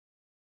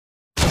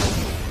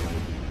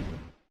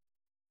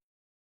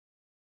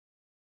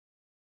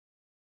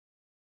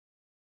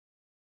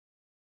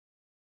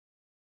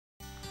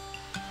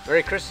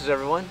Merry Christmas,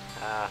 everyone.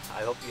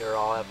 I hope you're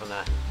all having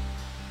a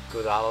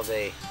good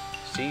holiday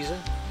season.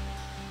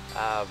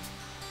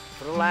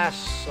 For the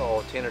last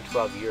 10 or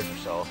 12 years or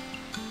so,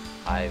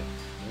 I've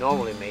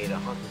normally made a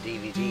hunting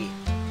DVD,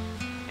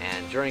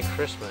 and during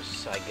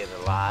Christmas I get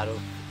a lot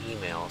of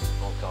emails,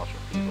 phone calls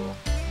from people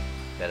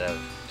that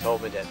have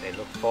told me that they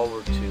look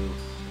forward to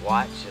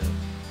watching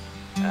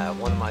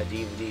one of my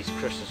DVDs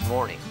Christmas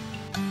morning.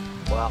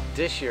 Well,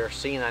 this year,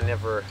 seeing I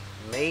never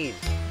made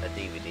a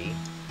DVD,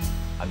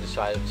 I've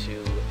decided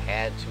to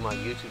add to my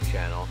YouTube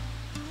channel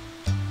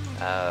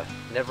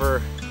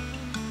never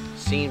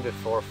seen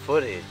before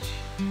footage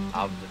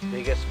of the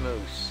biggest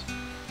moose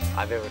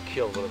I've ever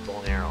killed with a bow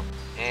and arrow,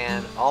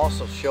 and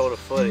also show the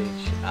footage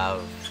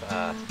of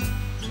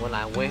when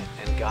I went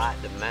and got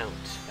the mount.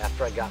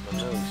 After I got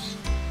my moose,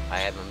 I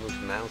had my moose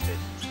mounted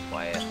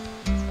by a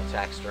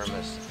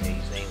taxidermist.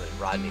 His name is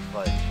Rodney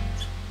Fudge.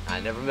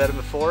 I never met him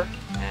before,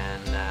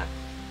 and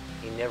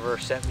he never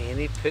sent me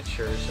any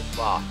pictures of,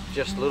 well,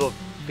 just little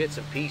bits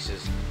and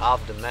pieces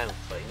of the mount,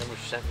 but he never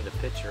sent me the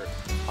picture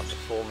of the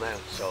full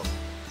mount. So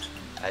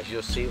as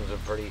you'll see, it was a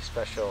pretty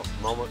special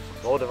moment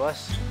for both of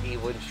us. He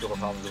wasn't sure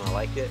if I was going to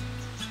like it,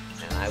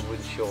 and I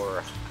wasn't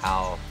sure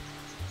how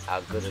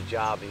good a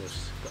job he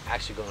was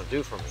actually going to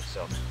do for me.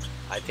 So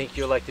I think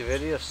you'll like the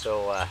video,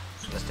 so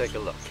let's take a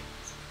look.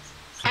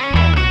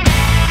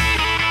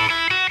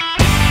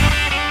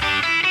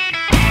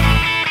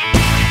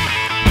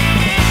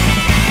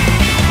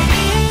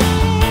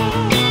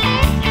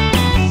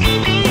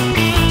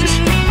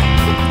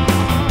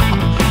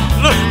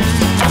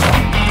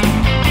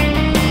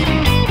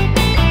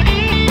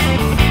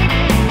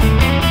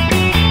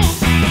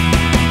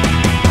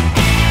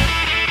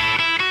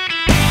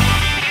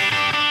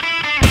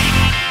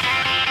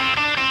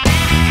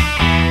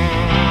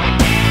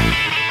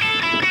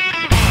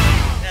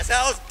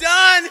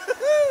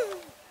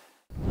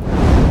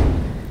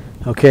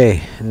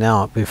 Okay,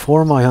 now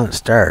before my hunt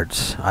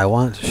starts, I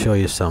want to show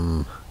you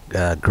some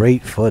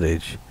great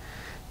footage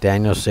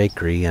Daniel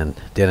Archery and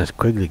Dennis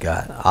Quigley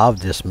got of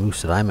this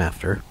moose that I'm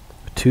after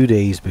 2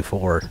 days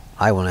before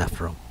I went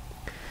after him.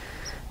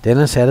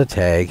 Dennis had a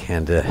tag,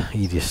 and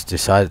he just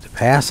decided to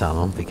pass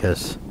on him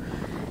because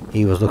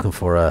he was looking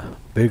for a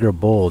bigger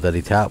bull that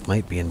he thought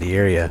might be in the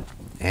area.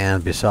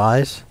 And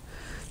besides,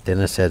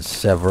 Dennis had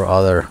several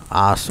other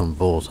awesome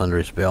bulls under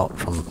his belt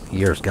from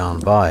years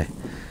gone by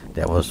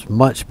that was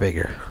much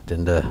bigger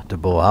than the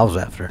bull I was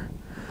after.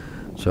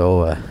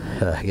 So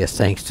I guess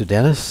thanks to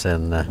Dennis,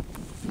 and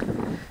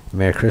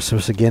Merry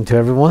Christmas again to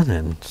everyone,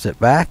 and sit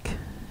back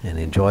and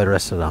enjoy the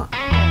rest of the hunt.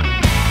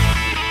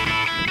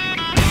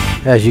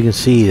 As you can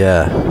see,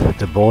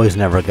 the boys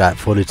never got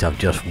footage of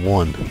just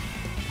one,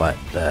 but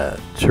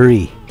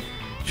three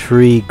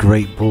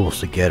great bulls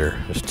together.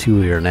 There's two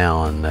here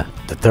now, and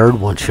the third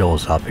one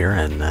shows up here,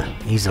 and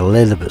he's a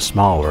little bit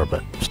smaller,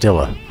 but still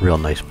a real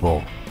nice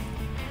bull.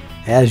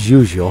 As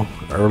usual,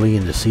 early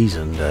in the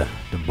season, the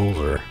bulls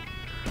are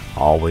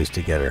always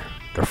together.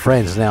 They're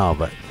friends now,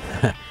 but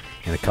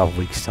in a couple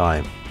weeks'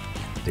 time,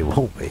 they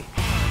won't be.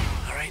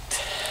 Alright,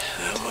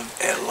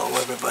 hello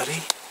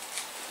everybody.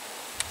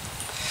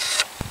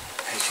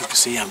 As you can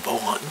see, I'm bow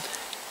hunting.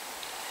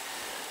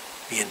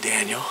 Me and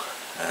Daniel,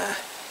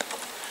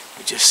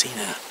 we just seen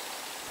a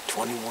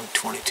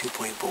 22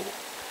 point bull.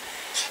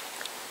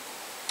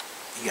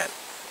 You got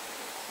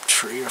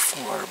 3 or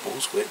 4 other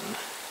bulls waiting.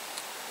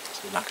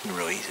 So it's not going to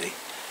be real easy.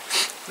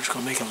 We're just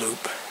going to make a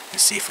loop and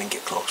see if we can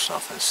get close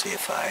enough and see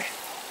if I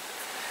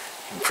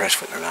impressed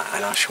with it or not.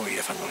 And I'll show you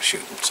if I'm going to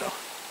shoot him. So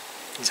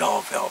he's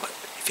all velvet.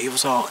 If he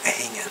was all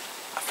hanging,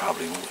 I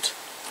probably would.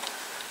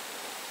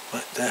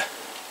 But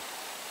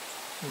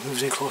if he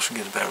moves in closer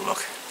and get a better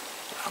look,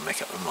 I'll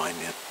make up my mind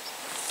then.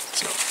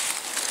 So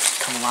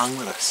come along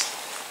with us.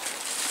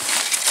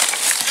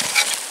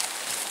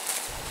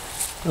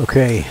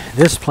 Okay,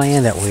 this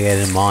plan that we had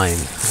in mind,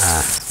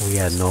 we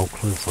had no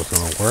clue if it was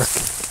going to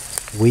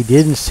work. We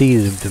didn't see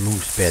the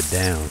moose bed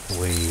down.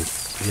 We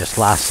just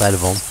lost sight of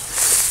him,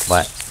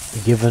 but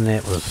given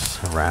it was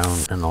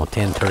around, I don't know,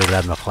 10:30,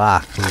 11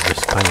 o'clock, we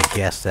just kind of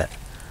guessed that,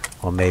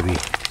 well, maybe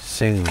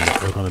soon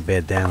we're going to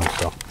bed down.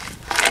 So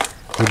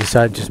we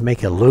decided to just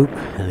make a loop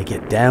and to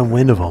get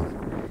downwind of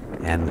him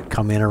and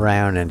come in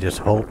around and just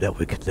hope that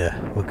we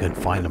could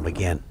find him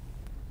again.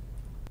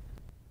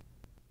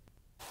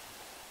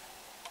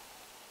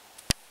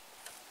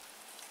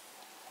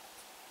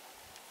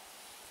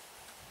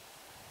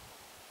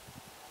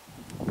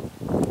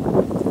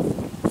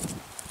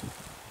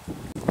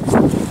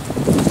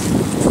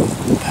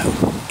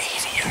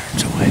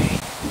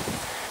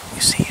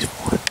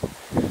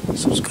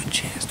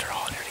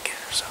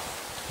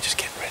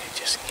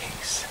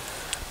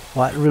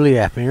 What really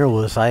happened here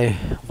was I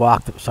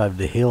walked upside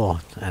the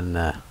hill and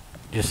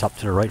just up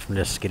to the right from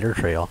this skidder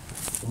trail.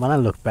 When I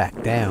looked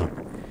back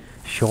down,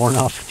 sure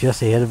enough,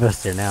 just ahead of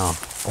us there now,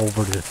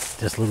 over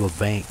this little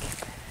bank,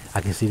 I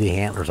can see the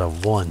antlers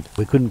of one.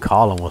 We couldn't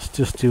call them, it was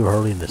just too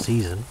early in the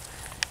season,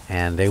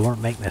 and they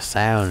weren't making a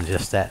sound.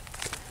 Just that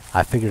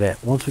I figured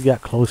that once we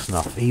got close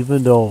enough,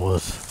 even though it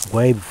was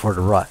way before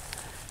the rut,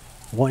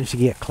 once you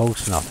get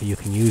close enough, you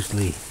can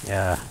usually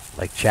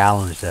like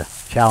challenge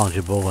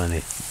a bull,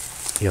 and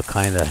he'll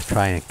kind of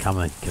try and come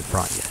and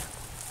confront you.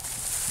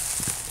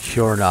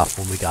 Sure enough,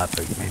 when we got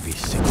like maybe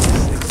 60,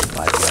 65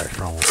 yards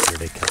from him, here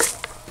they come.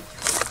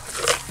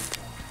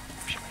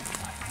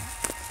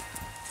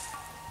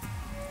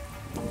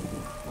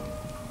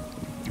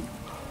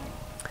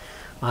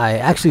 I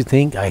actually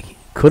think I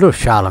could have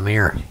shot him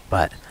here,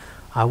 but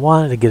I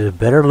wanted to get a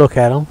better look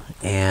at him,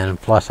 and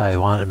plus I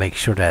wanted to make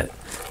sure that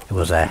it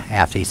was a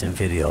half decent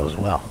video as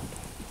well.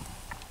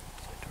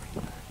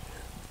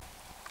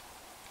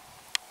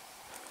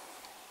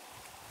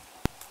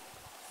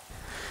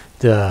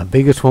 The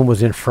biggest one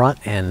was in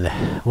front, and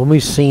when we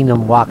seen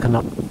him walking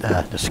up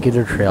the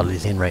skidder trail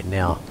he's in right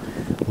now,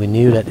 we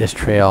knew that this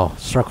trail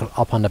circled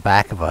up on the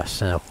back of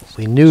us, and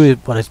we knew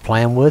what his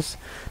plan was,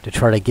 to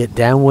try to get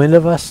downwind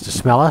of us, to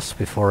smell us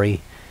before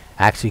he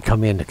actually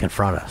come in to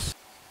confront us.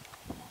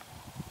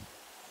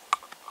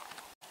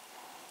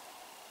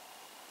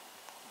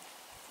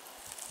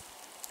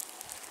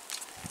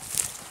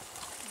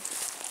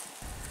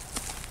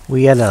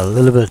 We had a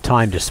little bit of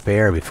time to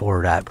spare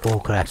before that bull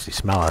could actually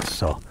smell us,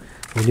 so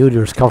we knew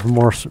there was a couple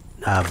more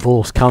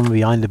bulls coming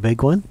behind the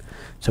big one,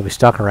 so we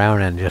stuck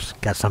around and just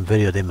got some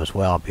video of them as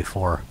well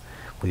before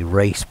we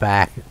raced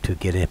back to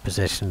get in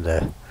position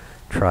to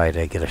try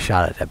to get a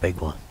shot at that big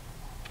one.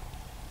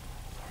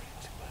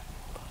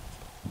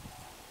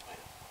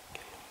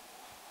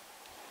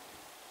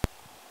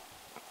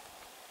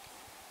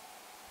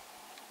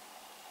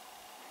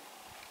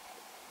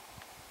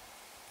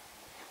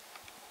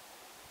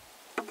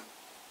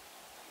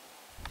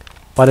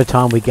 By the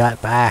time we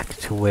got back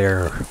to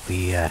where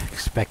we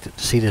expected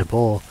to see the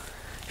bull,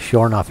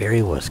 sure enough, here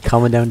he was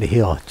coming down the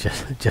hill,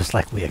 just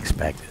like we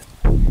expected.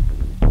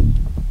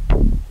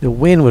 The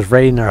wind was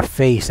right in our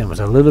face, and was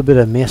a little bit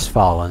of mist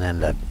falling,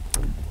 and the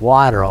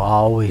water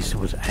always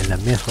was, and the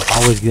mist would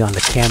always be on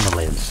the camera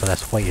lens, so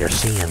that's what you're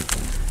seeing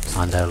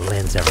on the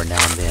lens every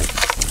now and then.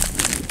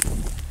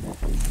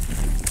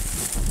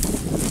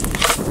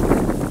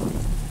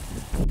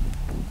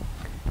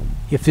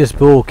 If this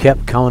bull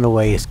kept coming the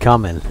way he's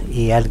coming,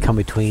 he had to come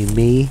between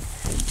me,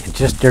 and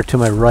just there to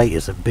my right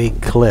is a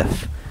big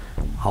cliff.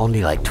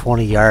 Only like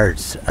 20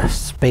 yards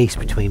space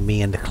between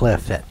me and the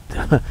cliff that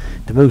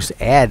the moose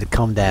had to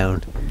come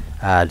down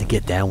to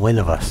get downwind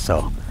of us.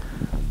 So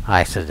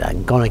I said,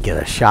 I'm going to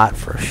get a shot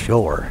for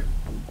sure.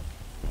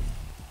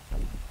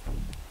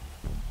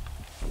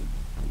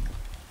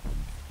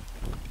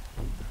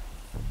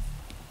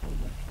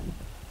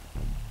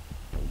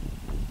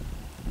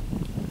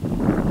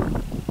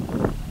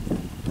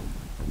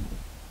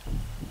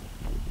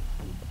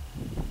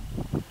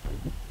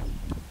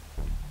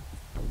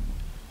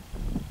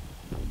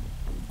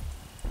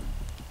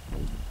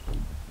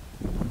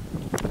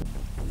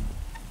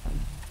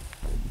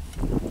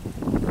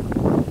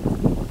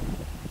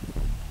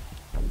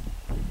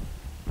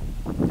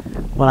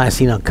 When I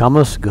seen him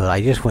coming so good,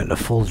 I just went to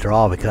full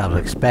draw because I was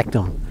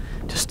expecting him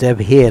to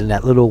step ahead in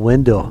that little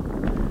window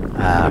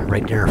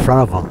right there in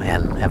front of him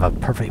and have a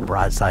perfect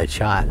broadside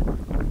shot.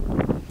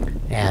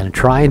 And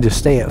trying to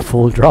stay at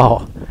full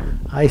draw,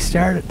 I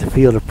started to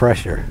feel the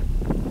pressure.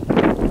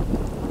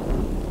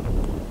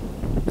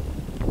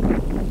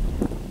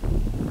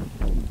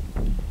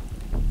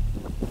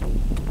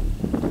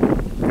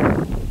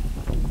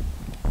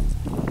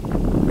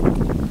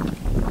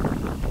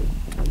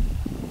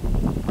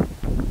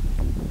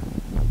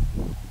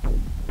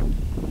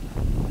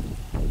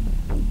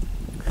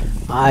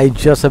 I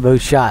just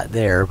about shot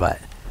there, but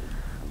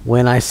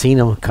when I seen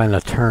him kind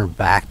of turn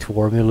back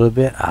toward me a little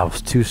bit, I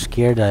was too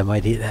scared that I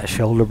might hit that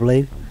shoulder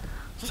blade.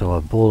 So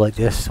a bull like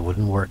this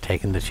wouldn't worth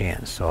taking the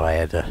chance. So I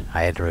had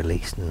to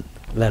release and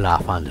let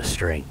off on the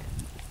string.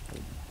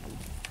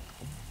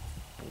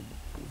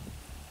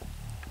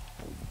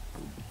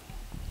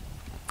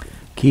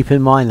 Keep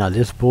in mind now,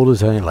 this bull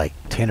is only like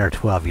 10 or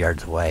 12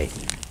 yards away.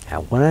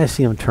 And when I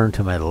see him turn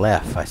to my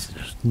left, I said,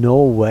 there's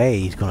no way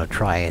he's going to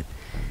try it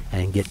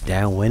and get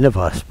downwind of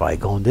us by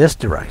going this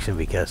direction,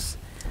 because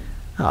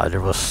there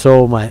was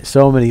so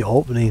many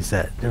openings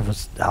that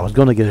I was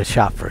going to get a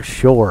shot for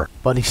sure.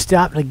 But he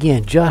stopped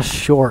again just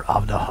short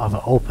of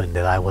the open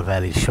that I would have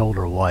had his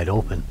shoulder wide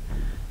open,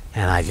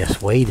 and I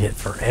just waited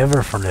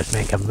forever for him to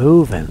make a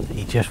move, and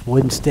he just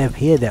wouldn't step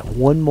here that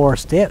one more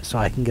step so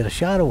I can get a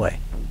shot away.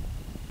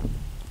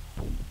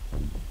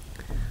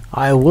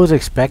 I was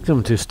expecting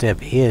him to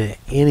step here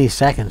any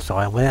second, so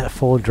I went at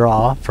full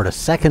draw for the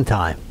second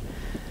time,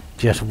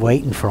 just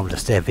waiting for him to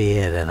step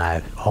in, and I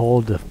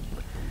hold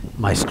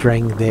my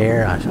string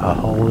there. I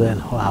hold it,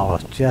 and I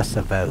was just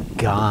about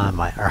gone.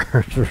 My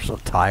arms were so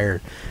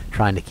tired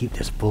trying to keep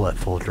this bull at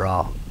full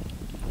draw.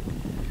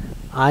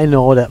 I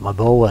know that my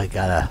bow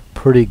got a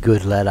pretty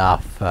good let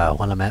off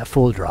when I'm at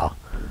full draw,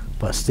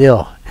 but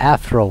still,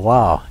 after a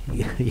while,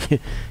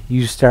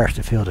 you start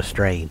to feel the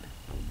strain.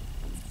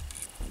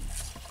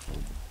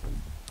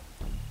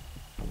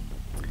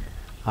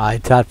 I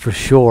thought for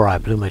sure I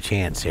blew my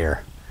chance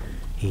here.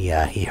 He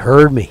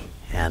heard me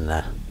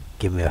and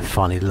gave me a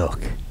funny look.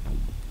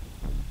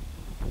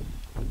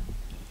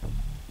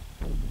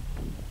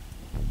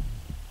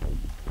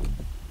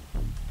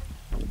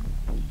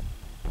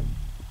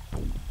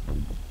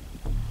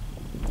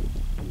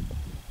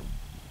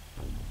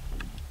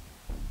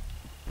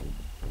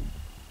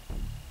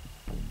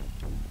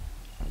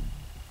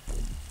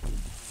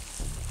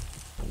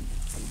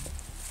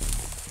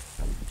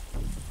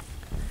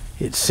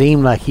 It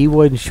seemed like he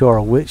wasn't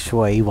sure which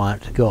way he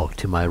wanted to go,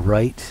 to my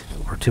right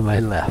or to my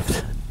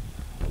left.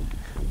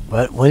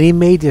 But when he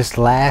made this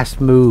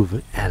last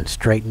move and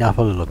straightened up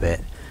a little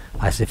bit,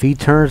 I said if he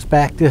turns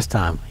back this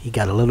time, he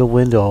got a little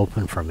window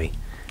open for me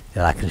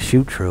that I can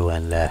shoot through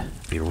and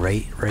be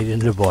right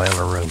into the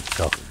boiler room.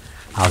 So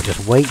I was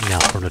just waiting now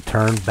for him to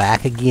turn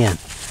back again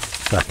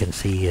so I can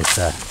see his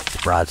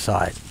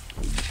broadside.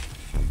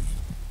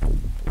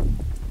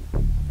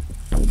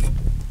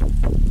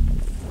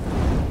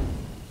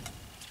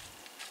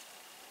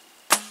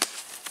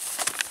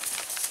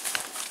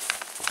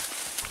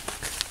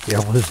 There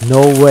was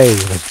no way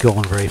it was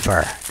going very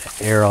far.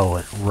 The arrow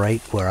went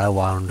right where I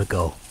wanted him to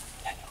go.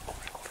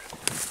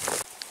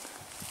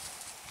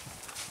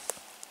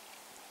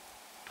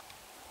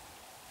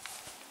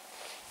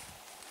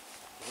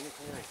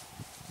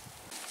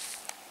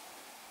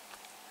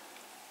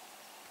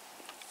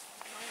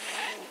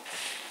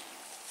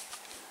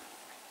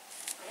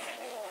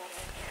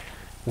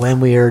 When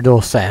we heard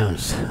those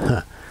sounds,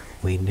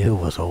 we knew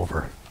it was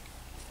over.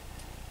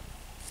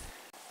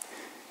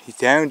 He's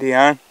down,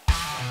 Dion.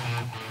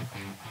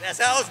 That's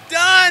how it's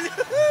done!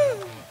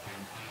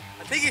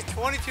 I think he's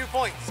 22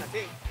 points, I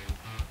think.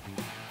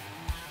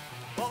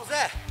 What was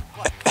that?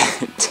 What,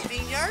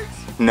 15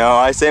 yards? No,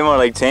 I say more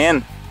like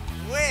 10.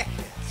 Wicked.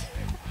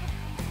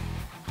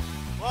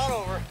 Well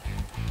over.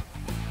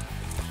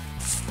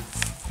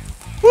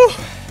 Whew.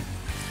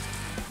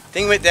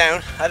 Thing went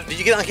down. Did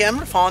you get on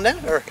camera falling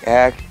down? Or?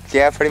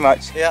 Yeah, pretty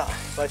much. Yeah,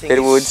 but I think Bit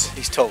of woods.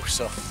 He's toast,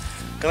 so.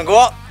 Gonna go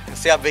up and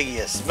see how big he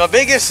is. My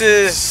biggest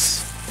is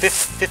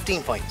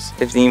 15 points.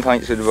 15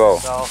 points with the bow.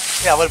 So,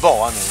 yeah, with a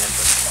bow, I mean.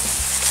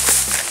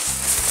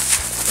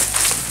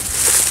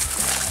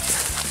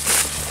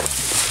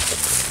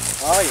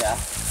 Oh, yeah.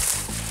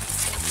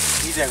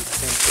 He's out, I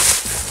think.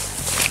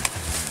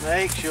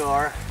 Make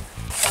sure.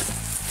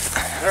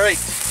 Alright,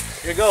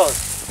 here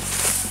goes.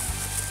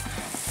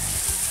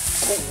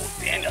 Oh,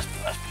 damn, that's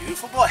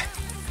beautiful, boy.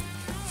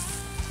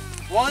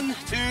 1,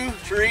 2,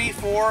 3,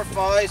 4,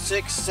 5,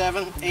 6,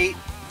 7, 8,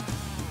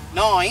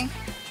 9.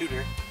 2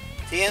 there.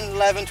 10,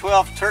 11,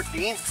 12,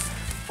 13,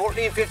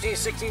 14, 15,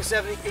 16,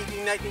 17,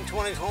 18, 19,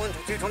 20, 21,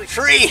 22,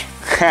 23.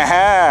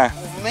 Haha.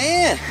 Oh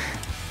man.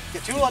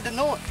 Get two, I didn't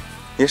know it.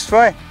 Yes,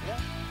 boy. Yeah.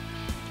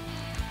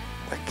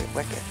 Wicked,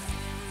 wicked.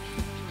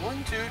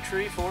 1, 2,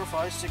 3, 4,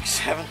 5, 6,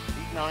 7,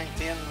 8, 9,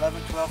 10,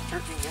 11, 12,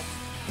 13,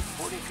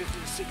 14,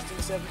 15, 16, 17, 18, 19,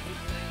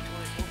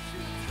 20, 22,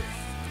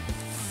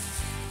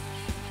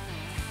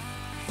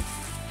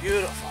 23.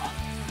 Beautiful.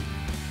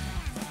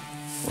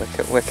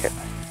 Wicked, wicked.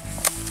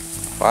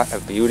 What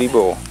a beauty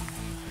bow.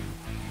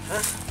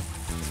 Huh?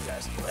 This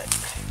guy's lit.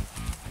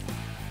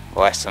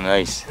 Oh, that's so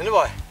nice. Isn't it,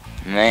 boy?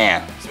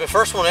 Man. It's my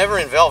first one ever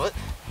in velvet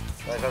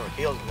that I've ever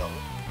killed in velvet.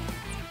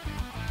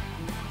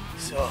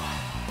 So,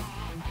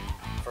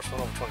 first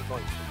one over 20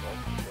 points.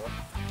 Sure.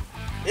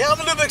 Yeah, I'm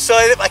a little bit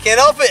excited. I can't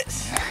help it.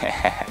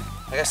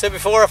 Like I said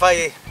before, if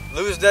I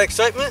lose that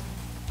excitement,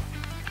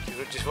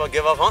 you just want to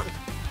give up hunting.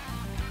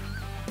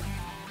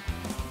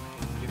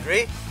 You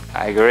agree?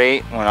 I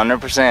agree,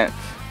 100%.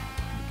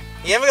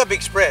 He haven't got a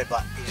big spread,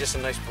 but he's just a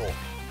nice bull.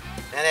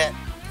 And at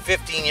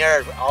 15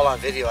 yards, all on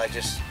video, I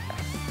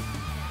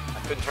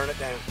couldn't turn it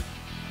down.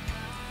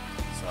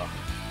 So.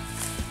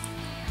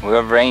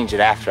 We'll range it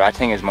after. I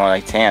think it's more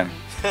like 10.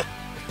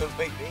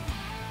 Might be.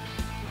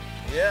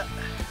 Yeah,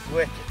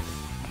 wicked.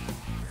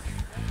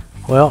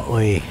 Well,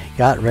 we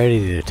got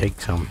ready to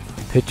take some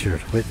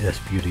pictures with this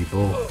beauty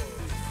bull,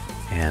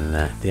 and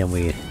then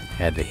we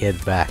had to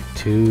head back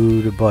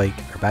to the bike,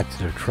 or back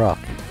to the truck,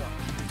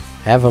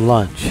 have a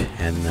lunch,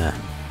 and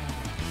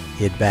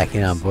head back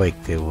in on bike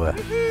to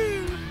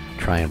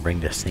try and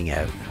bring this thing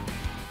out.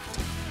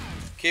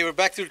 Okay, we're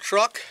back to the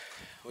truck.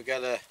 We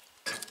got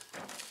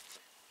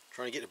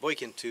trying to get the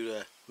bike into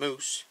the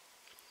moose.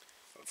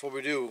 Before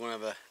we do, we're gonna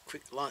have a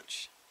quick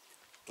lunch.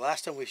 The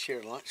last time we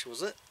shared lunch,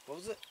 what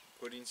was it?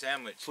 Pudding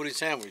sandwich. Pudding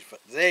sandwich, but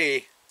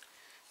they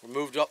were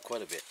moved up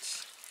quite a bit.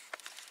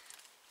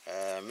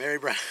 Mary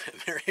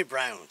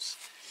Brown's.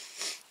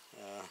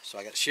 So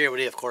I got to share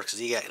with you, of course, because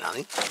he got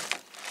nothing.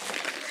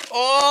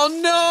 Oh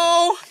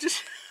no!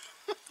 Just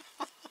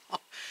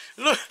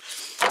look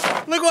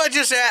what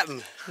just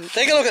happened.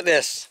 Take a look at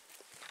this.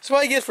 That's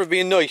what I get for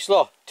being nice.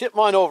 Look, tip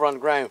mine over on the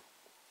ground.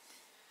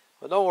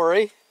 But don't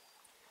worry,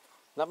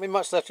 not be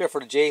much left here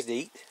for the Jays to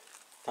eat.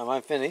 Time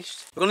I'm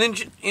finished. We're going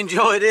to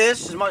enjoy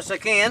this as much as I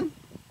can.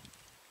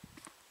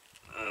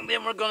 And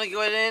then we're going to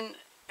go in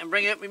and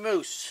bring out my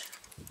moose.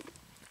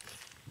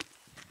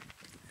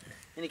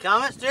 Any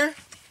comments there?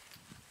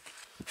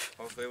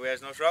 Hopefully we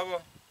has no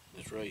trouble.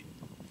 That's right.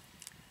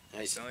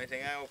 That's the only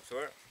thing I hope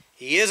for.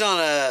 He is on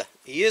a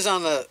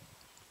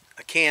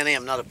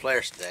K&M, not a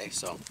Players today,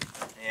 so.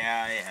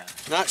 Yeah.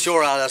 Not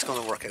sure how that's going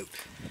to work out.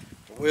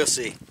 But we'll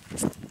see.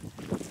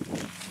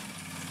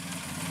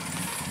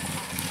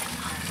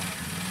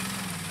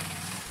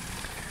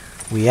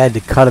 We had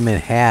to cut him in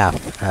half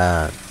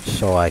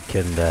so I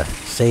can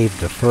save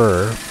the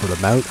fur for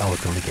the mount I was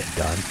going to get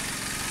done.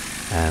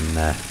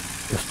 And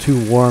just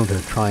too warm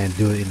to try and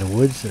do it in the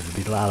woods. It'd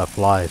be a lot of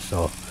flies,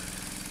 so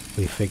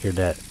we figured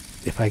that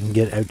if I can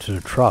get out to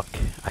the truck,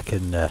 I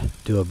can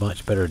do a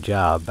much better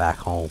job back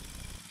home.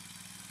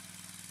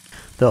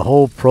 The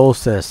whole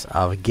process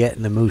of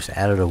getting the moose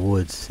out of the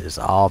woods is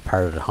all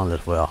part of the hunt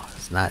as well.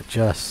 It's not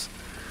just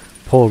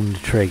pulling the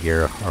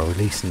trigger or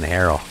releasing the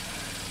arrow,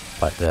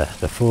 but the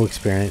full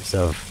experience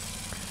of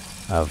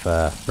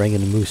bringing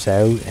the moose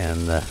out,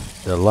 and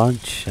the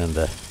lunch and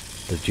the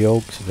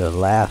jokes, the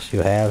laughs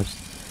you have,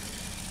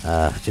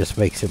 just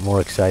makes it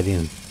more exciting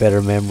and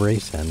better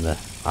memories. And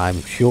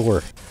I'm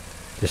sure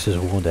this is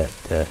one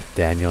that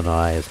Daniel and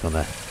I is going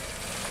to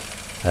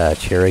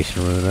cherish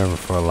and remember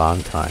for a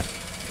long time.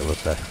 It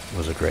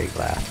was a great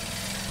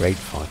laugh, great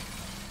fun.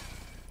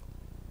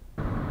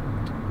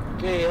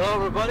 Okay, hello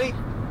everybody.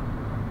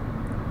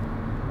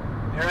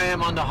 Here I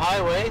am on the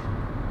highway,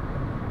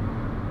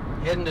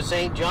 heading to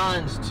St.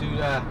 John's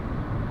to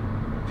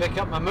pick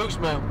up my moose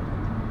mount.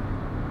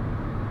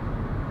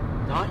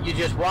 The hunt you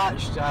just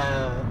watched,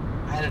 I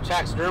had a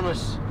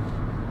taxidermist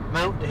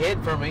mount the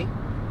head for me,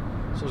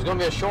 so it's going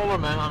to be a shoulder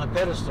mount on a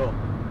pedestal.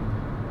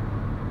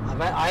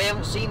 I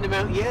haven't seen the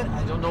mount yet.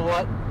 I don't know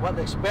what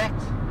to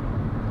expect.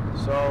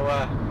 So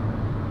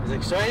it's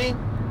exciting.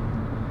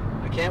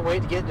 I can't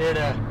wait to get there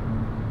to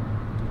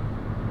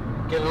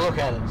get a look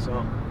at it.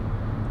 So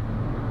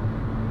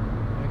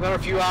I've got a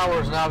few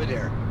hours and I'll be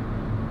there.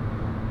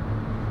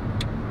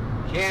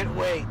 Can't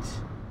wait.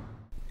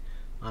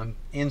 I'm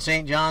in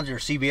St. John's, or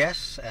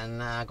CBS,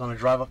 and I'm going to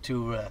drive up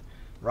to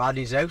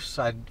Rodney's house.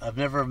 I've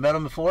never met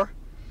him before,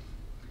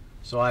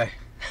 so of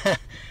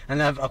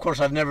course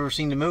I've never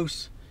seen the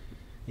moose.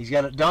 He's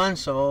got it done,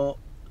 so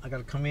I got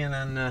to come in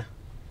and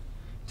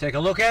take a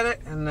look at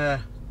it, and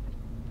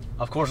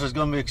of course it's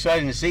going to be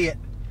exciting to see it.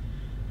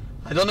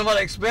 I don't know what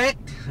to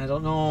expect. I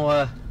don't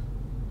know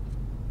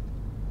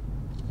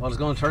what it's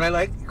going to turn out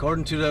like.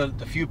 According to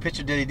the few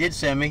pictures that he did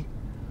send me,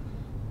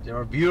 they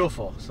were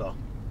beautiful. So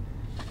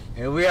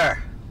here we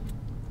are.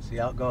 See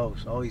how it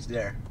goes. Oh, he's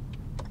there.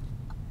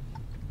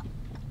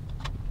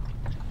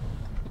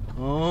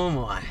 Oh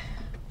my.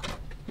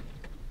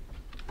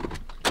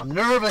 I'm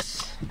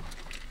nervous.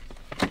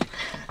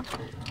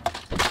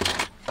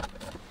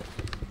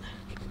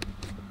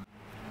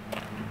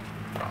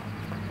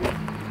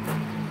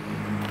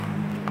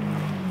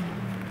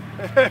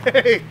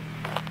 Hey,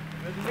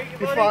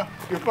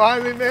 you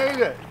finally made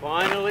it.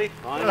 Finally.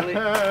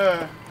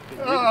 Oh,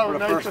 For the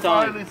nice first to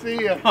time. finally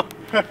see you.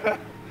 It's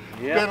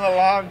Yeah. been a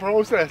long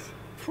process.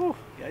 Whew,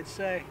 I'd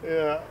say.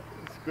 Yeah,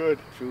 it's good.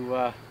 Through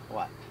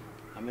what?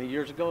 How many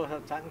years ago was I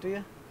talking to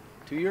you?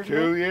 2 years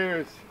ago? 2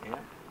 years. Yeah.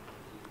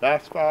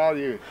 Last fall,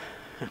 you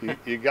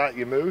got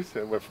your moose,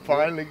 and we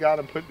finally got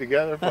them put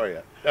together for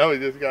you. Now we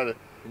just got to.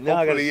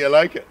 Hopefully you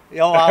like it.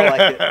 Oh, I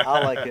like it.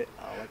 I like it.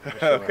 For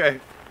sure. Okay.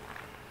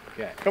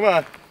 Okay. Come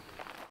on.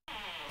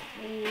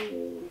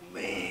 Oh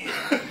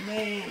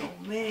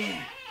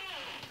man.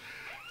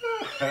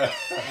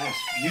 That's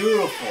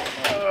beautiful.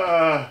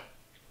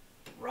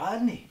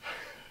 Rodney.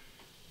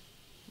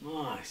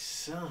 My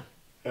son.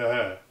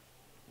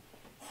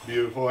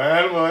 Beautiful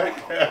animal, eh?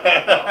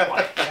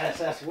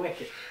 That's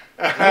wicked.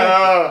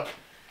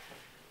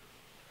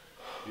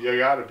 You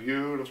got a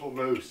beautiful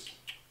moose.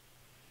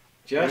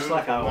 Just beautiful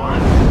like I wanted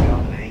to go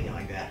and hang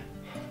like that.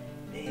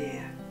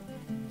 Man.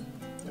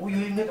 Oh, you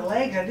even got the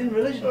legs. I didn't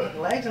realize you got the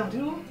legs on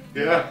too.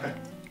 Yeah.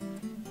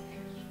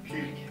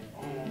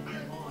 Oh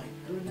my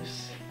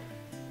goodness.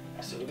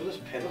 So look at those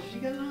pedals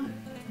you got on.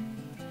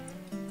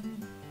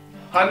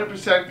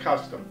 100%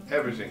 custom,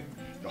 everything.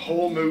 The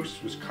whole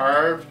moose was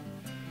carved.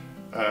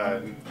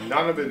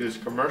 None of it is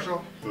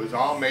commercial. It was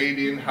all made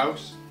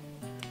in-house.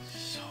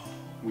 So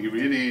We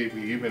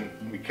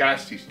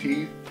cast his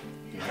teeth.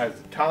 He has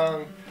the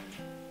tongue.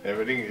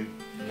 Everything is.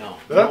 no.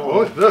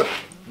 Look.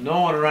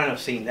 No one around have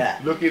seen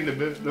that. Look in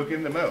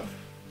the mouth.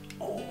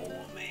 Oh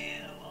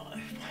man,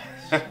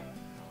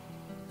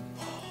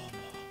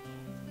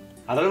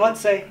 I don't know what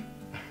to say.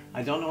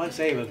 I don't know what to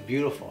say. It was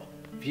beautiful,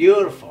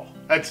 beautiful.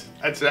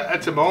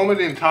 That's a moment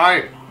in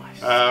time.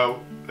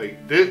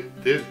 Like this,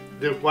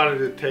 what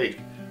did it take?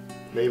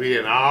 Maybe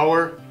an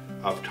hour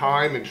of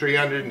time in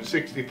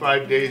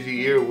 365 days a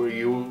year where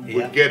you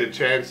would get a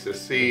chance to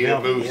see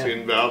a moose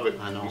in velvet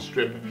and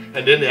stripping,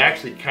 and then they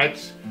actually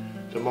catch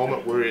the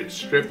moment where it's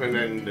stripping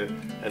and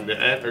the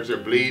antlers are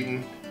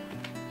bleeding.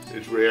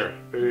 It's rare.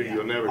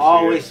 You'll never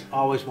see it.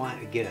 Always wanted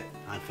to get it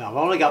on film. I've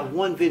only got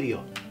one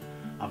video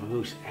of a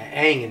moose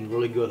hanging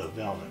really good of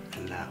velvet,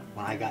 and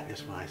when I got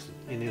this one, I said,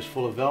 and it was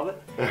full of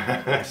velvet.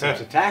 I said, if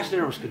the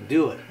taxidermist could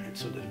do it, and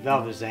so the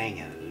velvet is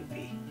hanging, it would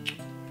be.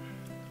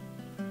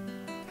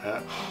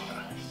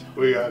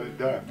 We got it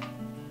done.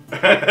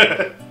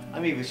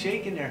 I'm even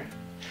shaking there.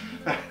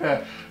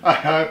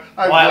 I'm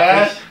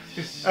glad.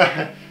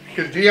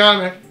 Because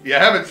Dion, you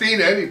haven't seen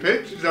any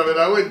pictures of it.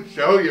 I wouldn't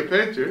show you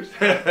pictures.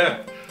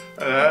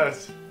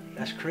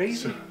 That's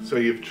crazy. So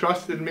you've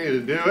trusted me to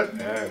do it,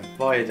 and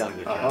boy, you done a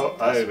good job.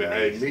 I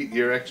meet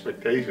your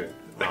expectation.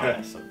 Oh,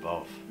 that's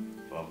above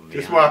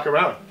Just walk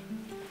around.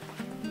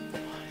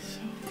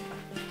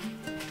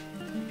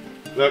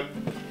 Look,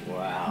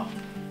 Wow.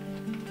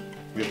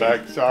 your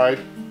backside.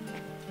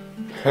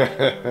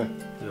 The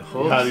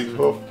Got these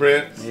hoof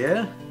prints.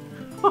 Yeah.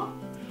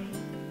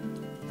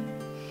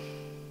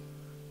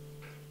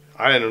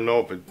 I don't know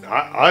if it,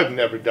 I've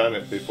never done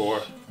it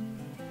before.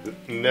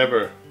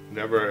 Never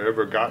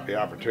ever got the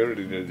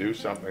opportunity to do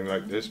something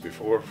like this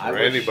before for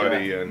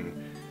anybody. And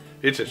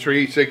it's a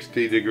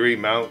 360-degree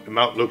mount. The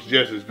mount looks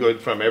just as good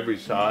from every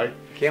side.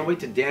 Can't wait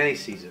till Danny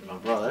sees it, my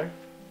brother.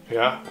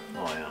 Yeah.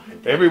 Oh yeah.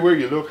 Everywhere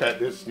you look at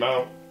this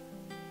mount,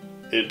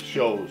 it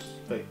shows.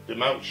 Like, the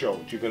mount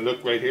shows. You can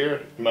look right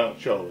here, the mount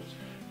shows.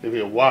 If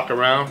you walk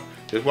around,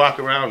 just walk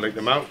around, like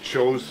the mount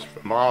shows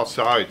from all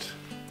sides.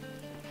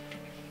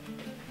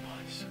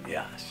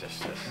 Yeah, it's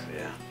just this.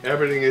 Yeah.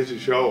 Everything is a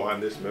show on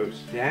this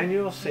moose.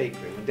 Daniel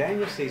Sacred. When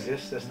Daniel sees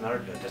this, that's another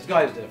good. This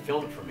guy's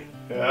filmed it for me.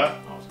 Yeah.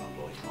 I was gonna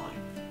blow his mind.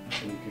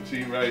 And you can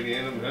see right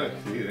in them.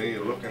 See, then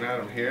you're looking at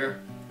them here.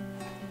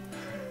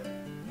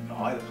 Oh,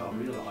 I look how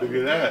real. Look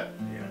at that.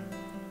 Yeah.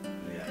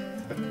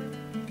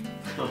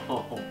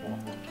 Oh,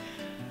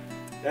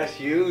 that's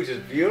huge.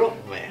 It's beautiful,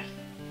 man.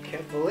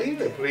 Can't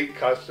believe it. Complete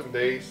custom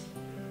base,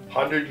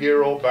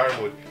 100-year-old barn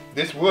wood.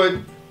 This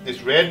wood,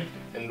 this red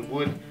and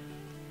wood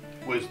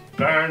was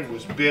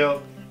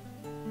built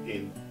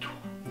in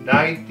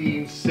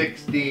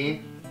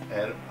 1916,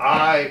 and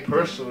I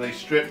personally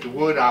stripped the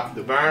wood off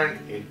the barn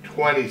in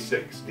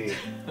 2016.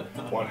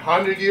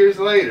 100 years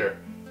later,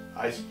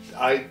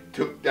 I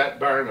took that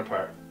barn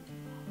apart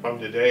from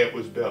the day it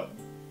was built,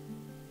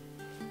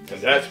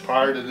 and that's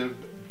part of the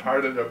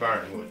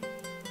barn wood.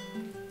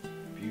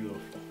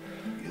 Beautiful,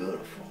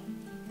 beautiful.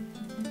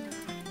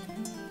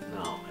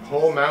 No, The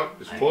whole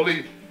mount is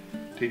fully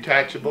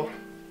detachable.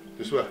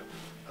 This is what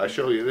I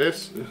show you.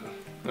 This.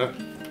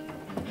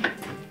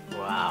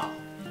 Wow,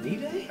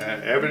 neat, eh?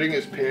 Everything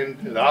is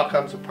pinned. It all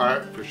comes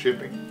apart for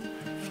shipping.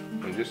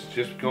 And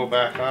just go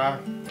back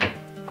on,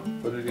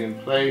 put it in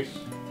place,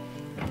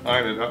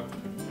 line it up,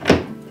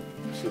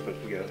 slip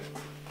it together.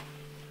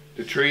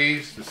 The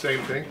trees, the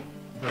same thing.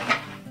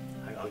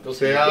 I'll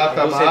Say, "Ah,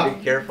 come off."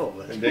 be careful.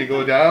 But. And they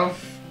go down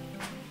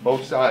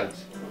both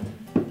sides.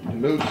 The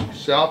moose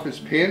itself is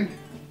pinned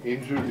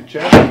in through the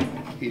chest.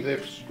 He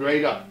lifts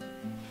straight up.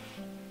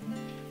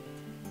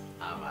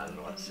 I don't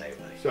know what to say,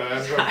 buddy. So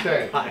that's what I'm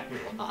saying. I'm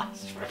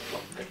lost for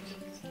words.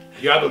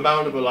 You have a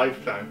mount of a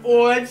lifetime.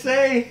 Oh, I'd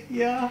say,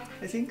 yeah,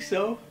 I think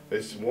so.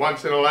 It's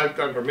once in a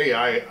lifetime for me.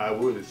 I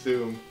would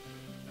assume.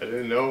 I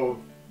didn't know.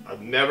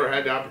 I've never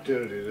had the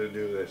opportunity to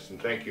do this,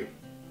 and thank you.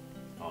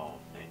 Oh,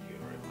 thank you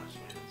very much,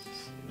 man. It's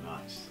just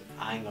nuts.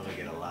 I'm gonna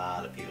get a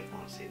lot of people that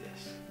want to see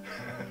this.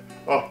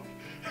 Oh,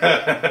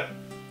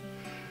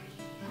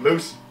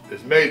 Moose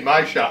has made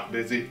my shop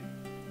busy.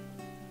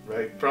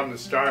 Right from the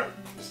start.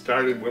 It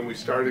started when we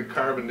started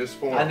carving this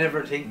form. I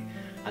never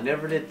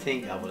did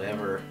think I would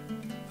ever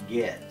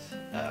get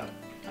a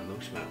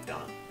moose mount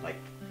done. Like,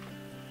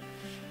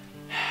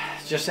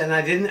 just, and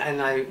I didn't,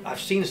 and I've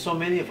seen so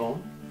many of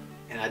them,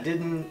 and I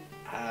didn't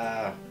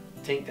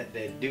think that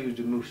they'd do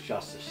the moose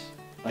justice.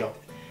 Like, No,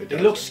 they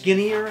looked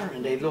skinnier,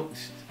 and they looked,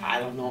 I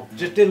don't know,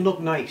 just didn't look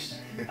nice.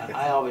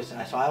 I always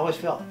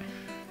felt,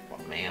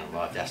 well, man,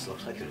 wow, that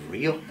looks like it's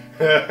real.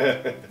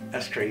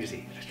 That's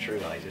crazy. That's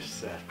true. I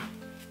just,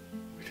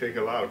 We take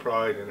a lot of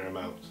pride in our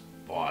mounts.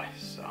 boy,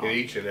 so. In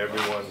each and every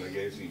one, I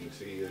guess you can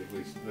see, at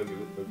least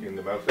look in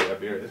the mouth I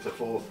have here. It's a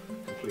full,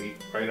 complete,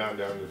 right on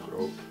down this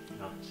rope.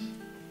 Nuts.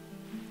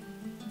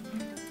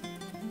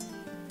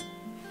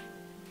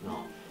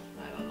 No,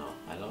 I don't know.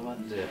 I don't know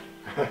what to do.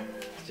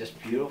 It's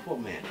just beautiful,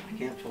 man. I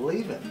can't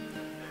believe it.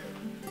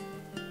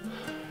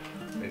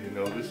 And you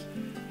notice,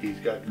 he's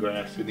got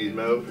grass in his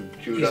mouth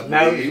and chewed His up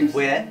mouth leaves. is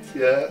wet.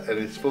 Yeah, and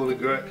it's full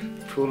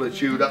of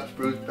chewed up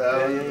spruce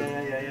boughs.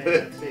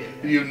 Yeah. I see it,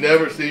 yeah. You've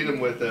never seen him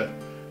with a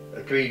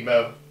clean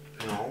mouth.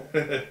 No.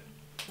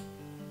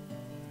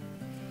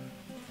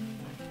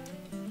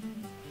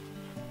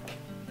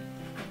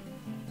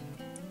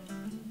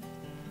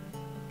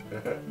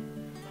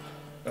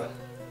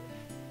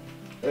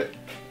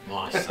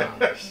 My son.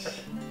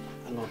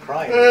 I'm gonna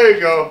cry. There you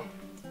go.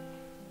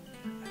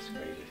 That's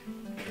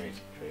crazy.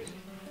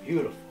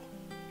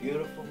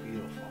 Beautiful.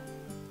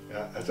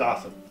 Yeah, that's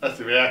awesome. That's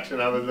the reaction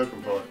I was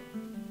looking for.